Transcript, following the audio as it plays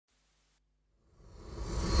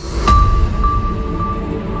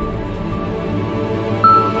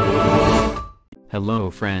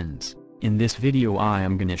Hello friends, in this video I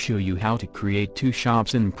am gonna show you how to create two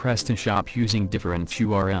shops in PrestaShop using different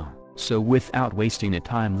URL. So without wasting a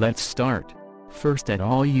time, let's start. First at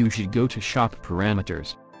all, you should go to Shop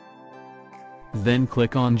Parameters. Then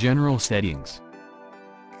click on General Settings.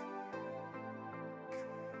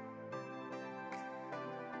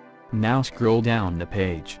 Now scroll down the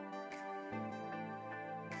page.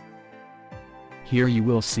 Here you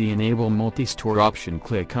will see Enable Multistore option.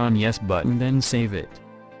 Click on Yes button, then save it.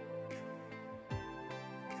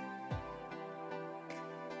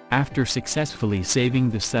 After successfully saving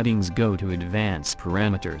the settings, go to Advanced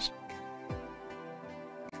Parameters.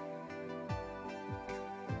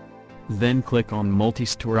 Then click on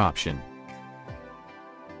Multistore option.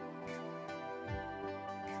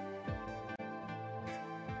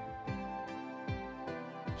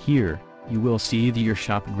 Here, you will see your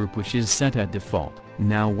shop group, which is set at default.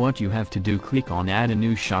 Now what you have to do, click on Add a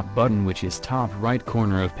new shop button, which is top right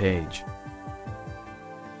corner of page.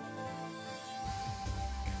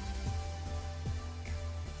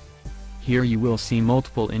 Here you will see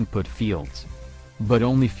multiple input fields, but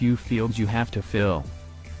only few fields you have to fill.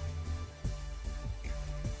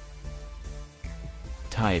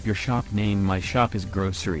 Type your shop name. My shop is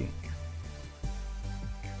grocery.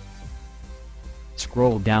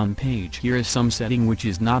 Scroll down page. Here is some setting which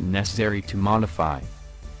is not necessary to modify.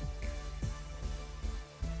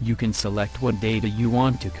 You can select what data you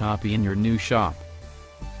want to copy in your new shop.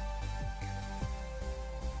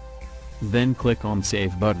 Then click on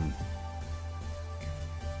Save button.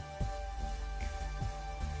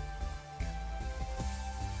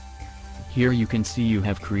 Here you can see you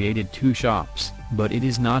have created two shops, but it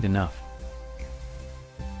is not enough.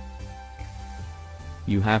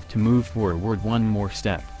 You have to move forward one more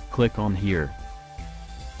step. Click on here.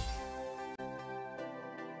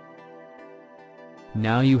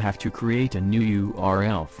 Now you have to create a new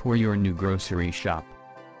URL for your new grocery shop.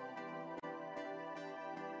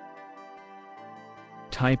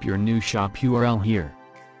 Type your new shop URL here.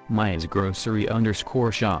 My is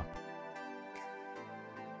grocery_shop.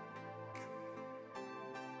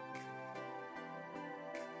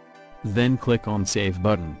 Then click on Save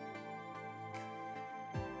button.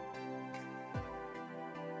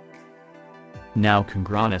 Now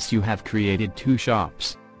congrats, you have created two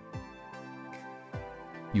shops.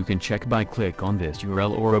 You can check by click on this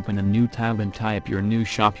URL or open a new tab and type your new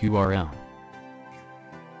shop URL.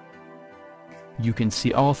 You can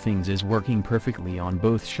see all things is working perfectly on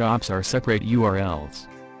both shops are separate URLs.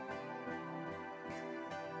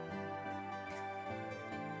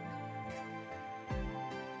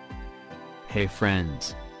 Hey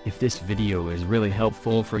friends, if this video is really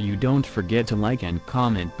helpful for you, don't forget to like and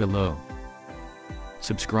comment below.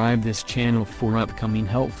 Subscribe this channel for upcoming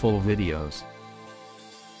helpful videos.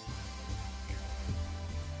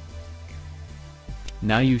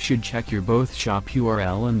 Now you should check your both shop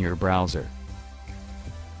URL in your browser.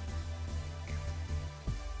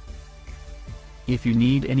 If you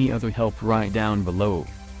need any other help, write down below.